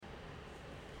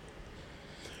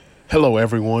Hello,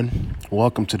 everyone.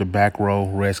 Welcome to the Back Row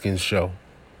Redskins Show.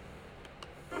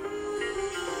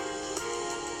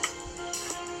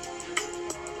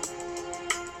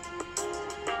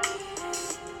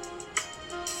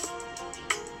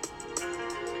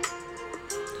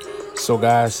 So,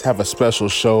 guys, have a special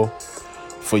show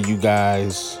for you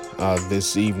guys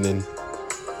this evening.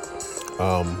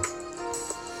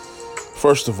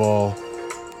 First of all,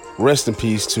 rest in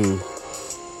peace to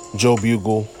Joe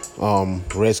Bugle,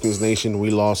 Redskins Nation.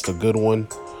 We lost a good one.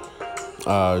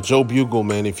 Joe Bugle,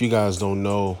 man, if you guys don't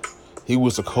know, he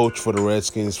was a coach for the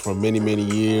Redskins for many, many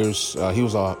years. He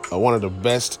was one of the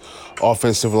best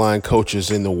offensive line coaches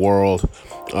in the world.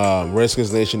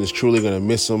 Redskins Nation is truly going to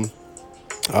miss him.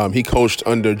 He coached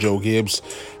under Joe Gibbs.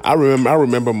 I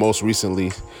remember most recently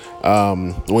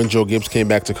when Joe Gibbs came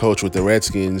back to coach with the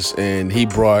Redskins, and he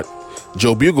brought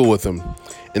Joe Bugle with him.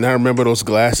 And I remember those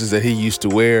glasses that he used to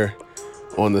wear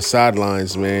on the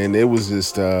sidelines, man. It was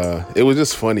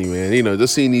just funny, man. You know,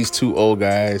 just seeing these two old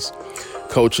guys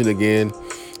coaching again.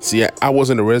 See, I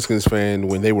wasn't a Redskins fan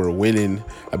when they were winning.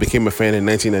 I became a fan in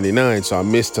 1999, so I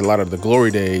missed a lot of the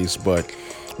glory days, but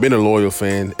been a loyal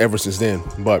fan ever since then.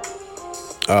 But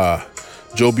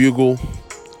Joe Bugle,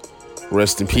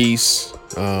 rest in peace.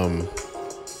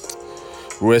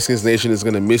 Redskins Nation is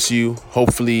going to miss you.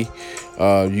 Hopefully,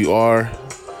 you are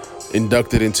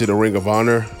inducted into the Ring of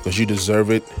Honor because you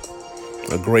deserve it.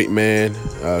 A great man,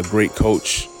 a great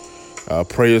coach.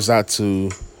 Prayers out to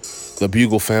the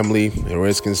Bugle family, the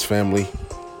Redskins family.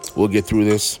 We'll get through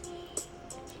this.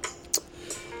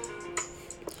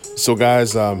 So,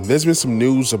 guys, there's been some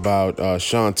news about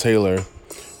Sean Taylor,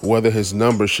 whether his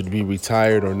number should be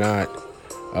retired or not.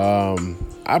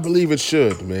 I believe it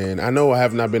should, man. I know I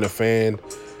have not been a fan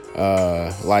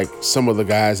like some of the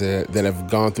guys that have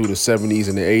gone through the 70s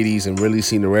and the 80s and really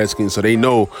seen the Redskins, so they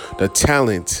know the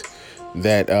talent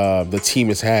that the team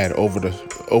has had over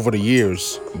the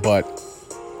years. But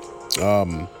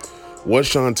what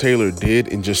Sean Taylor did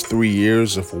in just 3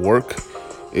 years of work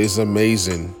is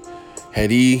amazing. Had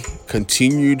he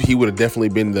continued, he would have definitely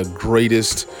been the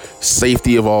greatest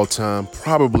safety of all time,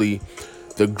 probably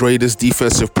the greatest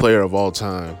defensive player of all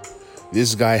time.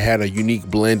 This guy had a unique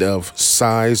blend of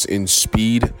size and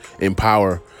speed and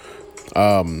power,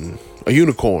 a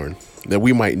unicorn that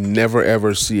we might never,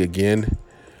 ever see again.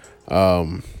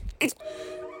 We're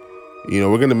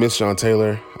going to miss Sean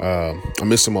Taylor. I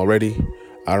miss him already.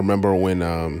 I remember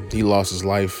when he lost his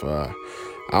life.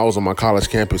 I was on my college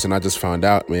campus and I just found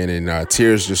out, man, and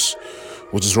tears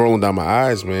were just rolling down my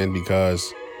eyes, man,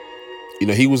 because,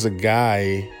 he was a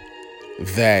guy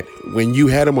that when you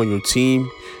had him on your team,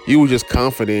 you were just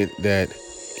confident that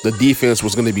the defense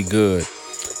was going to be good.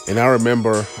 And I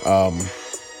remember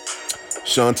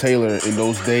Sean Taylor in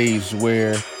those days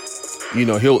where,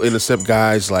 he'll intercept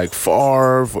guys like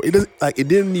Favre. It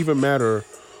didn't even matter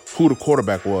who the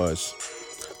quarterback was.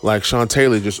 Like, Sean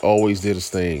Taylor just always did his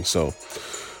thing. So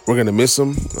we're going to miss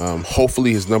him.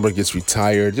 Hopefully his number gets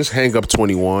retired. Just hang up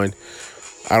 21.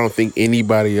 I don't think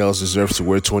anybody else deserves to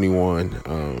wear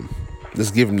 21.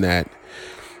 Just give him that.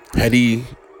 Had he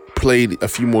played a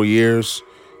few more years,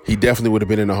 he definitely would have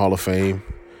been in the Hall of Fame.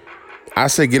 I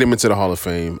say get him into the Hall of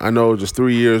Fame. I know just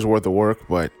 3 years worth of work,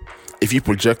 but if you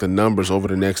project the numbers over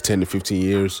the next 10 to 15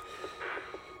 years,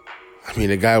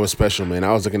 the guy was special, man.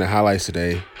 I was looking at highlights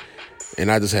today, and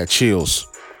I just had chills.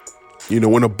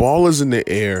 When a ball is in the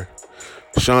air,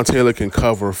 Sean Taylor can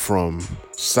cover from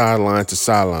sideline to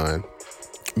sideline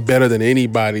better than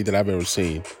anybody that I've ever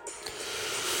seen.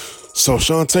 So,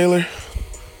 Sean Taylor,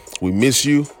 we miss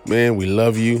you, man. We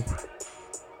love you.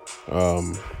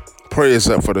 Prayers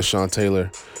up for the Sean Taylor,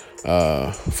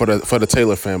 for the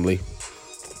Taylor family.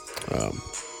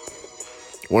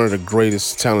 One of the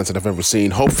greatest talents that I've ever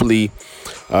seen. Hopefully,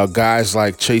 guys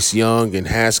like Chase Young and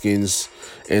Haskins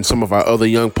and some of our other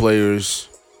young players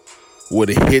would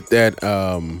hit that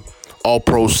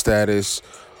all-pro status,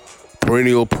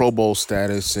 perennial Pro Bowl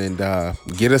status, and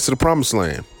get us to the promised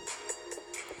land.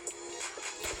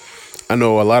 I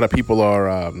know a lot of people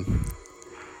are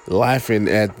laughing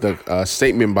at the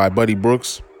statement by Buddy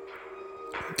Brooks.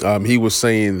 He was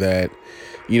saying that,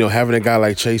 having a guy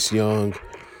like Chase Young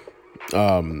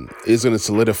is going to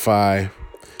solidify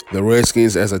the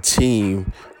Redskins as a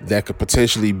team that could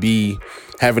potentially be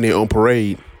having their own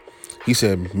parade. He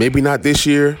said, maybe not this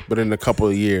year, but in a couple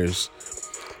of years.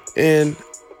 And,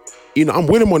 I'm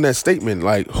with him on that statement.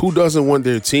 Like, who doesn't want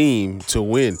their team to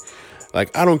win?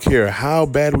 Like, I don't care how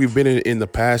bad we've been in the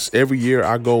past. Every year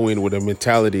I go in with a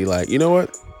mentality like, you know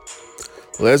what?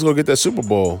 Let's go get that Super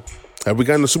Bowl. Have we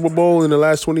gotten the Super Bowl in the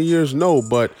last 20 years? No,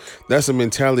 but that's a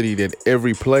mentality that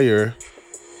every player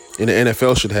and the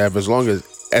NFL should have,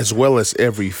 as well as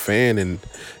every fan and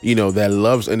that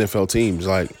loves NFL teams.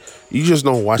 Like, you just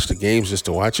don't watch the games just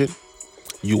to watch it.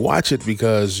 You watch it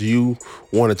because you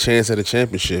want a chance at a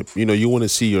championship. You want to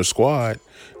see your squad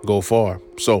go far.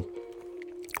 So,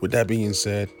 with that being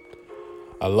said,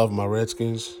 I love my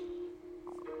Redskins.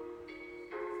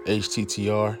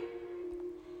 HTTR.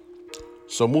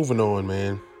 So, moving on,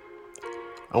 man.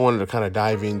 I wanted to kind of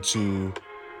dive into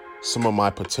some of my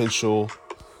potential,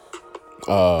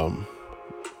 some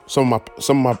of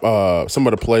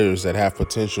the players that have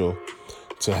potential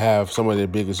to have some of their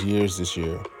biggest years this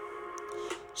year.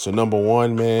 So number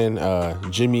one, man,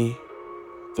 Jimmy,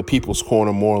 the People's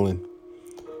Corner Moreland.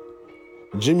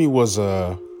 Jimmy was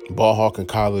a ball hawk in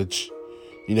college.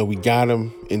 We got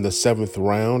him in the 7th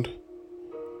round,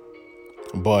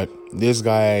 but this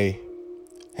guy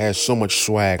has so much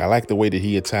swag. I like the way that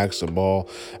he attacks the ball.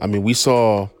 I mean, we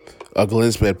saw a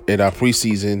glimpse at our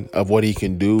preseason of what he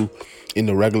can do in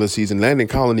the regular season. Landon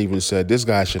Collin even said this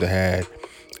guy should have had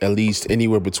at least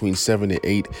anywhere between 7 and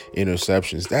 8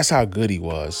 interceptions. That's how good he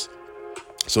was.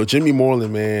 So Jimmy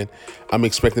Moreland, man, I'm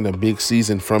expecting a big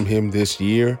season from him this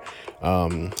year.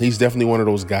 He's definitely one of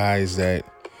those guys that,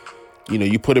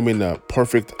 you put him in a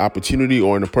perfect opportunity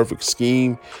or in a perfect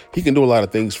scheme, he can do a lot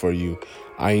of things for you.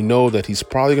 I know that he's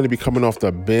probably going to be coming off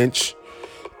the bench,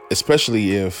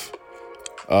 especially if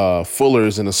Fuller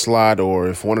is in the slot or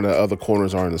if one of the other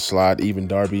corners are in the slot, even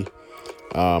Darby.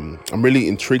 I'm really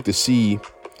intrigued to see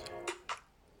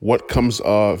what comes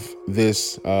of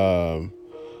this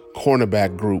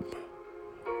cornerback group.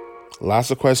 Lots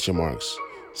of question marks.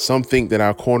 Some think that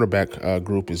our cornerback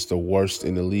group is the worst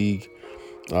in the league.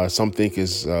 Some think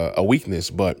is a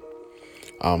weakness, but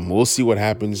we'll see what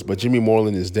happens. But Jimmy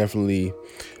Moreland is definitely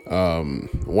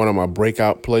one of my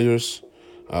breakout players,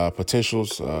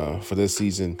 potentials for this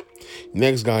season.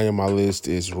 Next guy on my list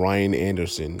is Ryan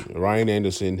Anderson. Ryan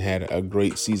Anderson had a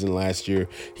great season last year.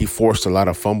 He forced a lot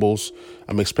of fumbles.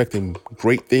 I'm expecting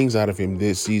great things out of him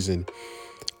this season.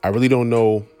 I really don't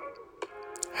know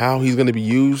how he's going to be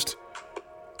used,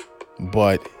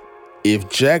 but if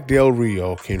Jack Del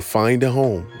Rio can find a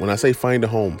home, when I say find a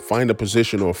home, find a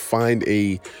position or find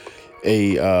a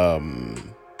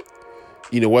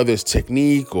whether it's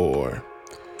technique or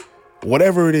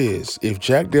whatever it is, if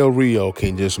Jack Del Rio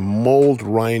can just mold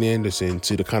Ryan Anderson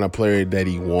to the kind of player that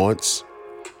he wants,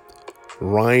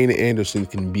 Ryan Anderson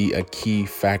can be a key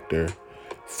factor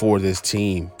for this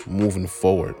team moving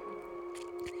forward.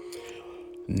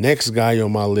 Next guy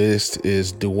on my list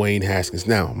is Dwayne Haskins.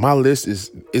 Now, my list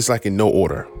is like in no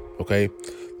order, okay?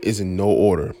 It's in no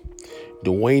order.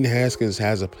 Dwayne Haskins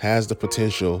has the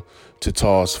potential to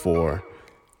toss for,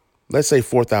 let's say,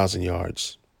 4,000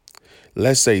 yards.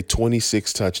 Let's say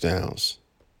 26 touchdowns.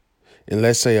 And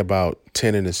let's say about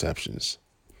 10 interceptions.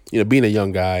 Being a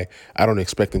young guy, I don't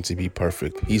expect him to be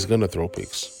perfect. He's going to throw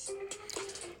picks.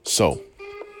 So,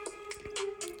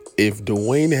 if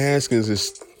Dwayne Haskins is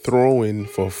throwing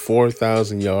for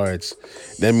 4,000 yards,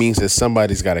 that means that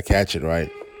somebody's got to catch it,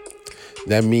 right?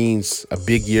 That means a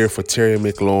big year for Terry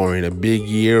McLaurin, a big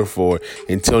year for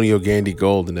Antonio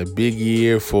Gandy-Golden, a big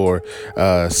year for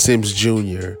Sims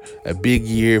Jr., a big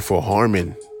year for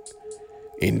Harmon.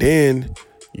 And then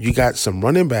you got some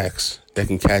running backs that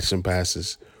can catch some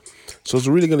passes. So it's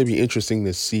really going to be interesting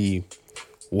to see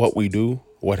what we do,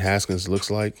 what Haskins looks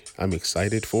like. I'm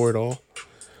excited for it all.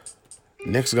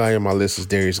 Next guy on my list is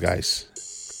Darius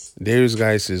Geis. Darius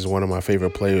Geis is one of my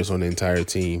favorite players on the entire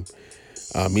team.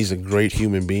 He's a great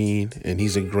human being, and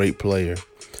he's a great player.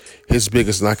 His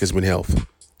biggest knock has been health.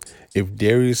 If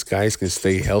Darius Geis can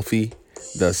stay healthy,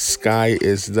 the sky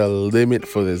is the limit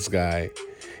for this guy.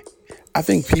 I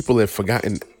think people have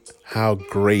forgotten how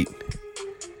great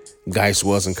Geis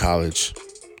was in college.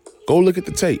 Go look at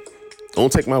the tape.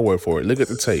 Don't take my word for it. Look at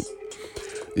the tape.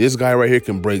 This guy right here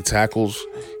can break tackles.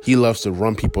 He loves to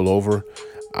run people over.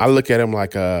 I look at him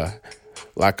like a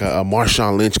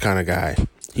Marshawn Lynch kind of guy.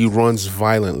 He runs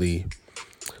violently.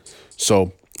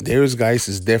 So Darius Geis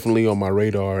is definitely on my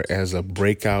radar as a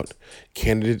breakout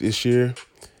candidate this year.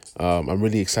 I'm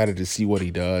really excited to see what he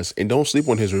does. And don't sleep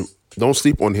on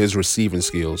his receiving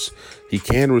skills. He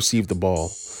can receive the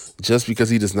ball. Just because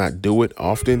he does not do it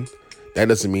often, that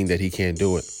doesn't mean that he can't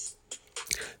do it.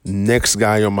 Next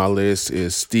guy on my list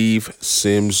is Steve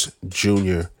Sims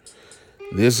Jr.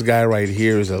 This guy right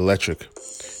here is electric.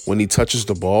 When he touches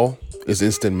the ball, it's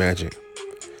instant magic.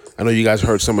 I know you guys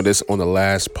heard some of this on the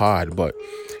last pod, but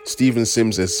Steven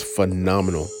Sims is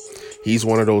phenomenal. He's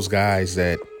one of those guys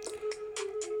that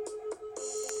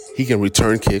he can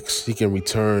return kicks. He can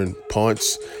return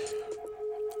punts.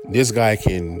 This guy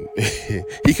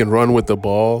he can run with the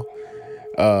ball.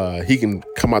 He can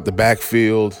come out the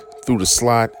backfield, through the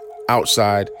slot,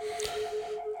 outside.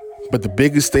 But the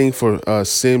biggest thing for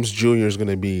Sims Jr. is going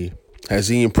to be, has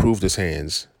he improved his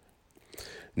hands?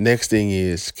 Next thing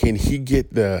is, can he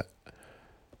get the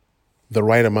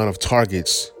right amount of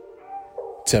targets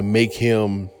to make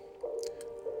him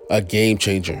a game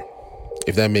changer,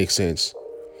 if that makes sense?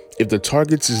 If the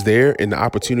targets is there and the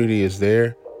opportunity is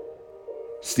there,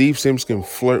 Steve Sims can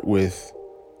flirt with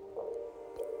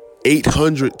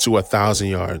 800 to 1,000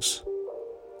 yards.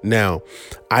 Now,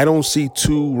 I don't see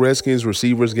two Redskins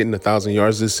receivers getting 1,000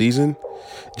 yards this season,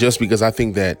 just because I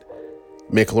think that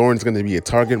McLaurin's going to be a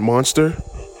target monster.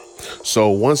 So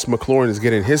once McLaurin is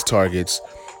getting his targets,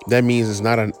 that means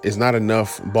it's not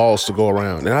enough balls to go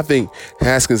around. And I think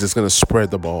Haskins is going to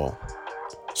spread the ball.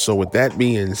 So with that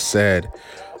being said,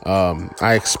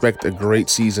 I expect a great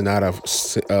season out of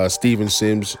Steven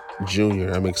Sims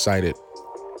Jr. I'm excited.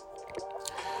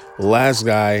 Last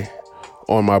guy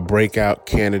on my breakout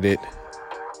candidate,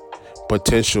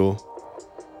 potential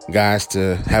guys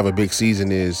to have a big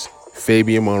season, is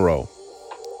Fabian Moreau.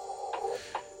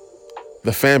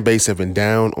 The fan base have been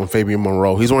down on Fabian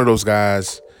Moreau. He's one of those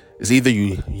guys, it's either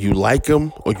you like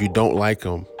him or you don't like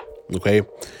him, okay?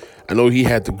 I know he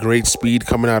had the great speed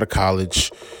coming out of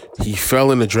college. He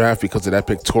fell in the draft because of that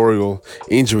pectoral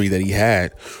injury that he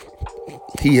had.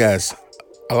 He has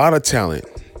a lot of talent,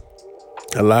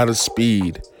 a lot of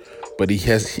speed, but he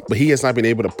has not been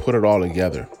able to put it all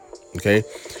together, okay?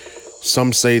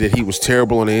 Some say that he was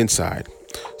terrible on the inside.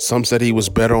 Some said he was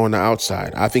better on the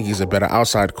outside. I think he's a better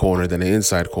outside corner than an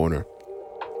inside corner.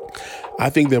 I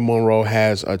think that Monroe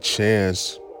has a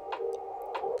chance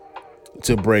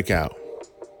to break out.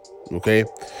 Okay.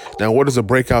 Now, what does a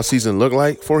breakout season look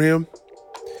like for him?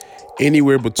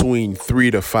 Anywhere between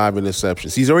 3 to 5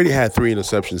 interceptions. He's already had 3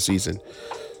 interception season.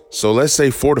 So let's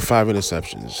say 4 to 5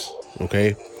 interceptions.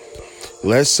 Okay.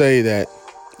 Let's say that,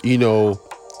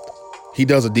 he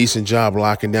does a decent job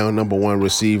locking down number one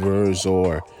receivers,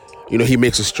 or, he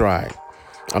makes a stride.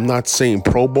 I'm not saying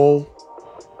Pro Bowl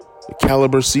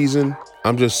caliber season.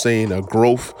 I'm just saying a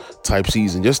growth type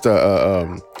season, just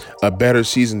a better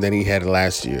season than he had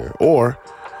last year, or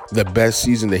the best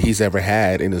season that he's ever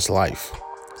had in his life.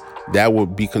 That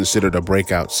would be considered a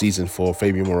breakout season for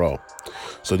Fabian Moreau.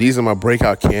 So these are my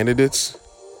breakout candidates.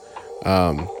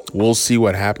 We'll see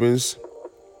what happens.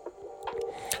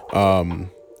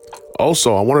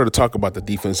 Also, I wanted to talk about the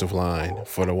defensive line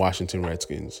for the Washington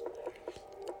Redskins.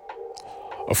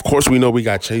 Of course, we know we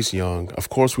got Chase Young. Of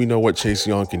course, we know what Chase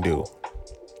Young can do.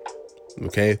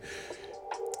 Okay.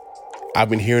 I've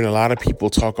been hearing a lot of people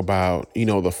talk about, the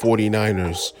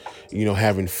 49ers,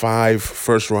 having 5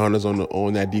 first rounders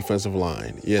on that defensive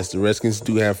line. Yes, the Redskins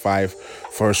do have 5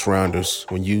 first rounders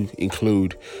when you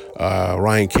include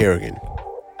Ryan Kerrigan.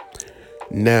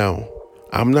 Now,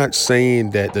 I'm not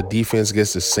saying that the defense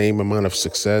gets the same amount of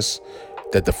success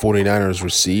that the 49ers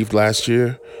received last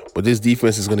year, but this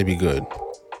defense is going to be good.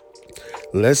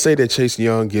 Let's say that Chase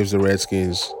Young gives the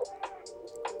Redskins,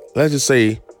 let's just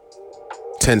say,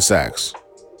 10 sacks.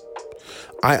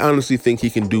 I honestly think he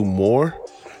can do more,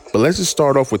 but let's just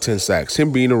start off with 10 sacks.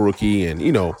 Him being a rookie and,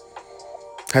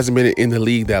 hasn't been in the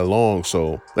league that long,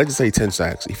 so let's just say 10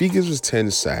 sacks. If he gives us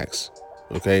 10 sacks,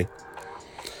 okay,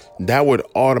 that would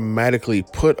automatically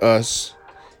put us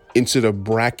into the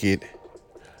bracket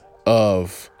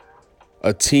of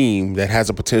a team that has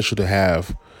a potential to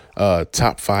have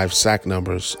top 5 sack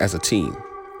numbers as a team,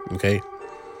 okay?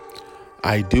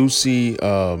 I do see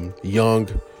Young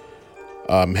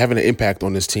having an impact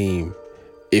on this team.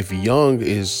 If Young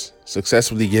is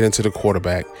successfully getting to the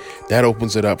quarterback, that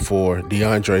opens it up for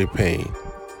De'Aaron Payne.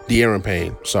 De'Aaron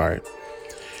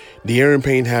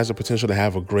Payne has the potential to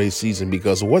have a great season,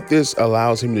 because what this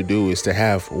allows him to do is to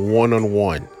have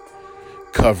one-on-one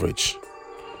coverage.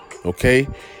 Okay?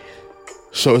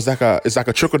 So it's like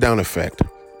a trickle-down effect.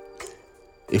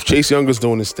 If Chase Young is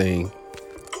doing this thing,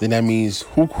 then that means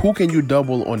who can you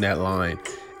double on that line?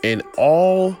 And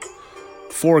all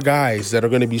 4 guys that are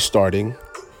going to be starting,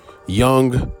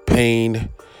 Young, Payne,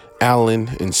 Allen,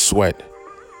 and Sweat,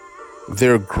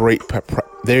 they're great.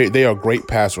 They are great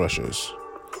pass rushers.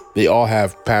 They all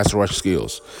have pass rush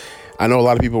skills. I know a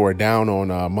lot of people were down on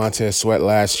Montez Sweat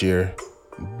last year,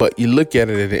 but you look at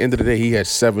it, at the end of the day, he had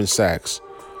 7 sacks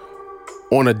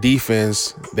on a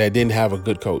defense that didn't have a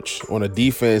good coach, on a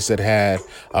defense that had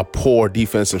a poor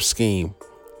defensive scheme.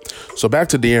 So back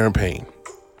to De'Aaron Payne.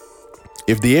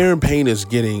 If De'Aaron Payne is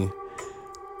getting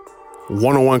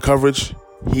one-on-one coverage,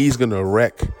 he's going to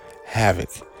wreak havoc.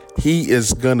 He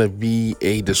is going to be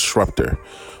a disruptor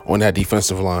on that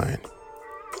defensive line.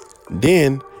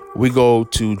 Then we go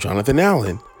to Jonathan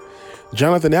Allen.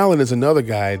 Jonathan Allen is another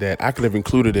guy that I could have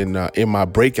included in my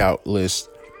breakout list.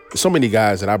 There's so many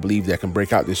guys that I believe that can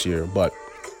break out this year, but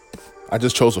I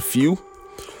just chose a few.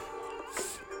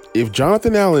 If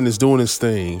Jonathan Allen is doing his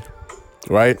thing,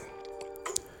 right,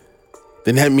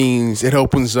 then that means it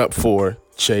opens up for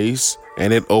Chase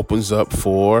and it opens up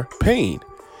for Payne.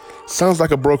 Sounds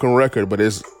like a broken record, but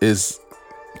it's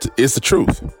the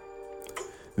truth.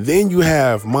 Then you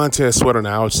have Montez Sweat on the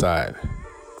outside.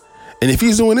 And if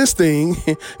he's doing this thing,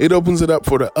 it opens it up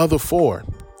for the other four.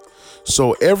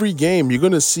 So every game, you're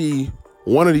going to see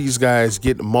one of these guys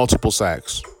get multiple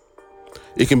sacks.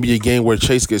 It can be a game where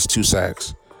Chase gets 2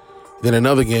 sacks. Then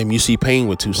another game, you see Payne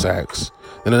with 2 sacks.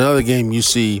 Then another game, you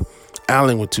see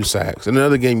Allen with 2 sacks. And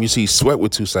another game, you see Sweat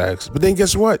with 2 sacks. But then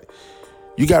guess what?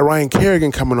 You got Ryan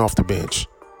Kerrigan coming off the bench.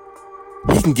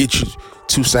 He can get you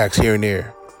 2 sacks here and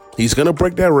there. He's going to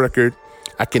break that record.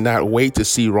 I cannot wait to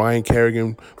see Ryan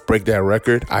Kerrigan break that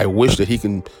record. I wish that he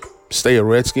can stay a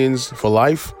Redskins for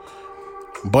life,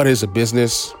 but it's a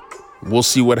business. We'll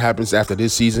see what happens after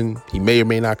this season. He may or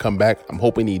may not come back. I'm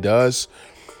hoping he does.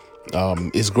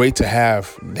 It's great to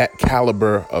have that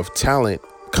caliber of talent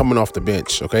coming off the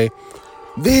bench, okay?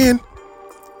 Then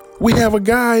we have a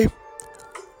guy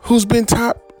who's been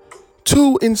top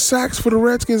 2 in sacks for the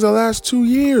Redskins the last 2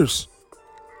 years.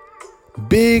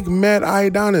 Big Matt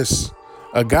Ioannidis,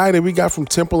 a guy that we got from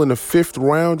Temple in the 5th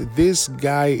round. This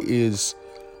guy is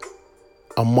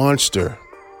a monster.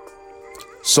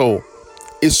 So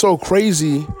it's so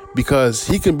crazy because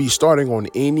he can be starting on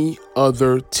any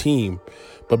other team.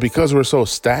 But because we're so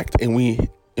stacked and we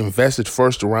invested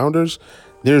first rounders,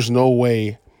 there's no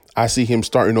way I see him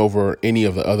starting over any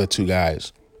of the other 2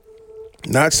 guys.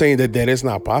 Not saying that is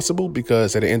not possible,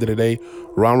 because at the end of the day,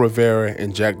 Ron Rivera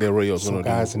and Jack Del Rio is going to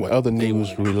guys. And other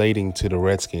news relating to the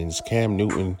Redskins, Cam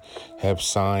Newton have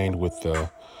signed with the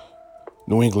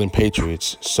New England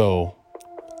Patriots. So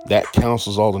that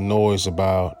cancels all the noise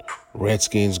about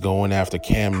Redskins going after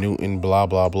Cam Newton, blah,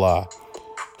 blah, blah.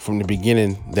 From the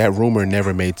beginning, that rumor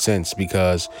never made sense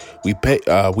because we paid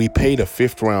a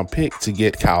 5th round pick to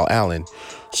get Kyle Allen.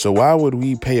 So why would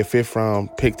we pay a 5th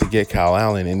round pick to get Kyle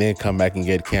Allen and then come back and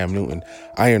get Cam Newton?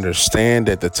 I understand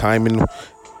that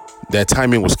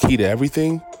timing was key to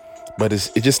everything, but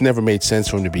it just never made sense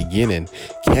from the beginning.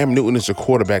 Cam Newton is a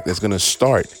quarterback that's going to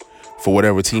start for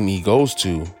whatever team he goes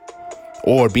to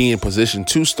or be in position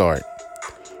to start.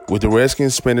 With the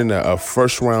Redskins spending a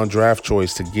 1st round draft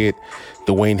choice to get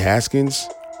Dwayne Haskins,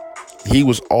 he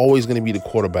was always going to be the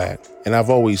quarterback. And I've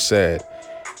always said,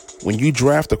 when you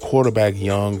draft a quarterback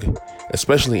young,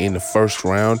 especially in the 1st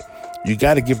round, you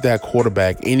got to give that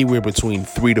quarterback anywhere between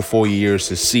 3 to 4 years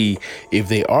to see if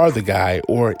they are the guy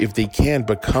or if they can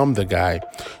become the guy.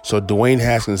 So Dwayne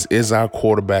Haskins is our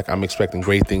quarterback. I'm expecting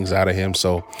great things out of him.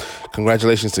 So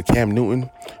congratulations to Cam Newton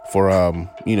for,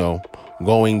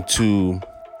 going to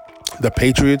the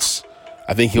Patriots.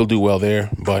 I think he'll do well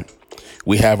there, but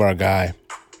we have our guy.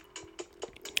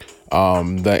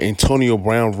 The Antonio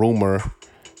Brown rumor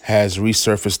has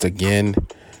resurfaced again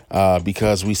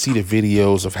because we see the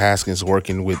videos of Haskins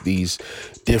working with these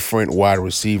different wide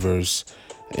receivers.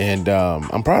 And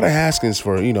I'm proud of Haskins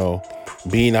for,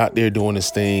 being out there doing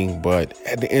his thing. But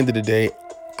at the end of the day,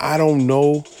 I don't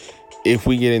know if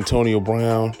we get Antonio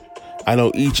Brown. I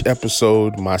know each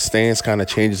episode my stance kind of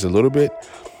changes a little bit.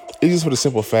 It's just for the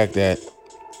simple fact that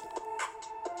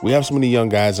we have so many young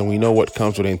guys and we know what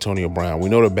comes with Antonio Brown. We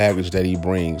know the baggage that he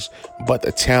brings, but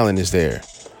the talent is there.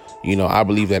 I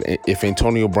believe that if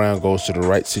Antonio Brown goes to the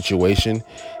right situation,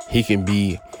 he can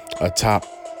be a top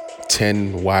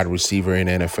 10 wide receiver in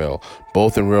NFL,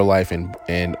 both in real life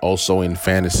and also in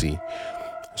fantasy.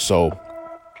 So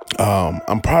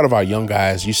I'm proud of our young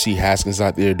guys. You see Haskins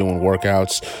out there doing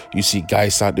workouts. You see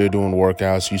Geis out there doing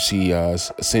workouts. You see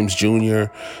Sims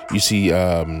Jr. You see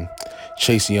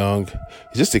Chase Young.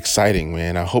 It's just exciting,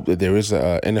 man. I hope that there is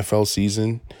a NFL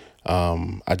season.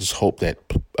 I just hope that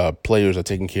players are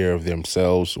taking care of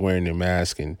themselves, wearing their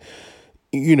mask and,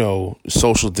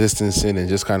 social distancing and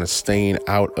just kind of staying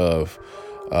out of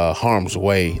harm's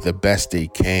way the best they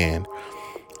can.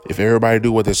 If everybody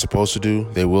do what they're supposed to do,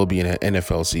 there will be an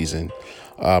NFL season.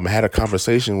 I had a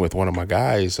conversation with one of my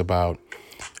guys about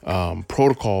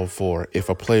protocol for if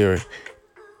a player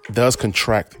does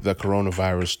contract the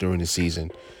coronavirus during the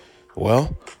season.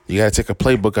 Well, you got to take a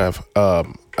playbook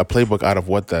out of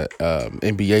what the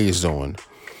NBA is doing.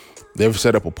 They've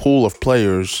set up a pool of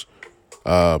players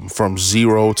from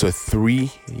 0 to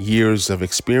 3 years of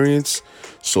experience.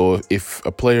 So if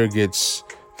a player gets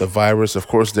the virus, of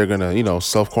course, they're going to,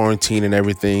 self-quarantine and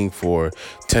everything for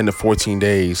 10 to 14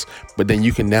 days. But then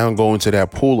you can now go into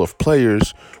that pool of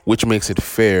players, which makes it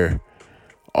fair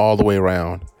all the way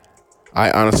around.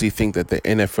 I honestly think that the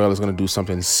NFL is going to do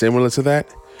something similar to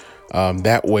that.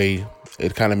 That way,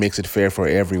 it kind of makes it fair for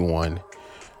everyone.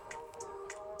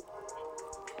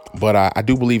 But I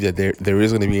do believe that there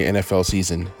is going to be an NFL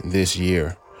season this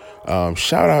year.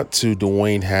 Shout out to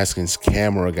Dwayne Haskins'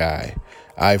 camera guy,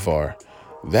 Ivar.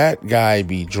 That guy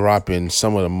be dropping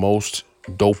some of the most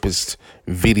dopest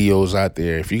videos out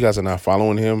there. If you guys are not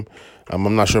following him,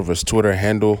 I'm not sure if it's Twitter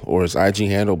handle or his IG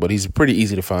handle, but he's pretty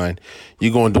easy to find.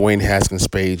 You go on Dwayne Haskins'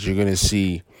 page, you're going to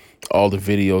see all the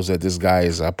videos that this guy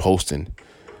is posting.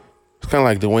 It's kind of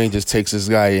like Dwayne just takes this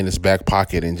guy in his back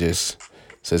pocket and just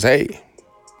says, hey,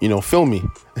 film me.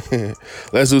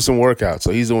 Let's do some workouts.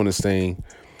 So he's doing this thing.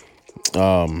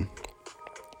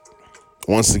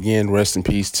 Once again, rest in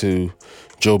peace to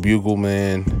Joe Bugel,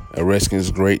 man.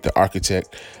 Redskins great, the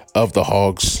architect of the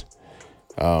Hogs.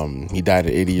 He died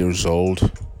at 80 years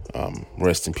old.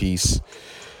 Rest in peace.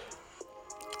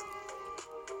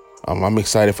 I'm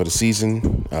excited for the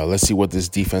season. Let's see what this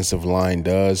defensive line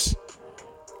does.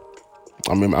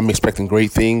 I'm expecting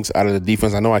great things out of the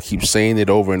defense. I know I keep saying it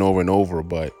over and over and over,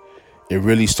 but it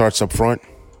really starts up front.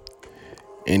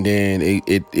 And then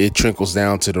it trickles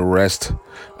down to the rest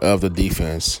of the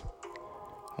defense.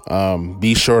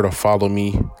 Be sure to follow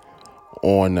me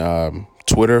on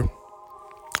Twitter.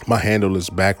 My handle is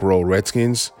Back Row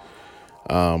Redskins.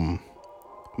 My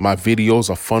videos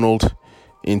are funneled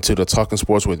into the Talking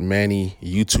Sports with Manny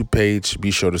YouTube page. Be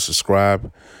sure to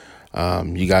subscribe.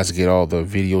 You guys get all the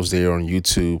videos there on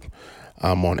YouTube.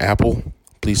 I'm on Apple.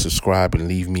 Please subscribe and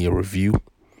leave me a review.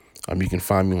 You can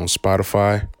find me on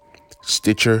Spotify,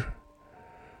 Stitcher,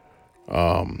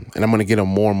 and I'm going to get on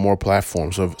more and more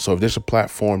platforms. So if there's a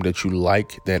platform that you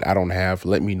like that I don't have,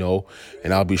 let me know,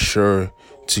 and I'll be sure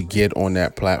to get on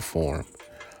that platform.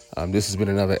 This has been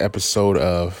another episode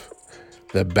of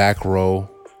the Back Row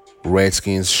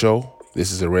Redskins show.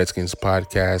 This is a Redskins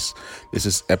podcast. This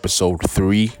is episode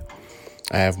 3.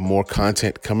 I have more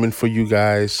content coming for you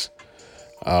guys.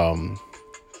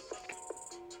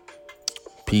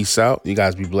 Peace out. You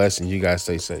guys be blessed and you guys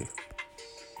stay safe.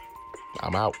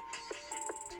 I'm out.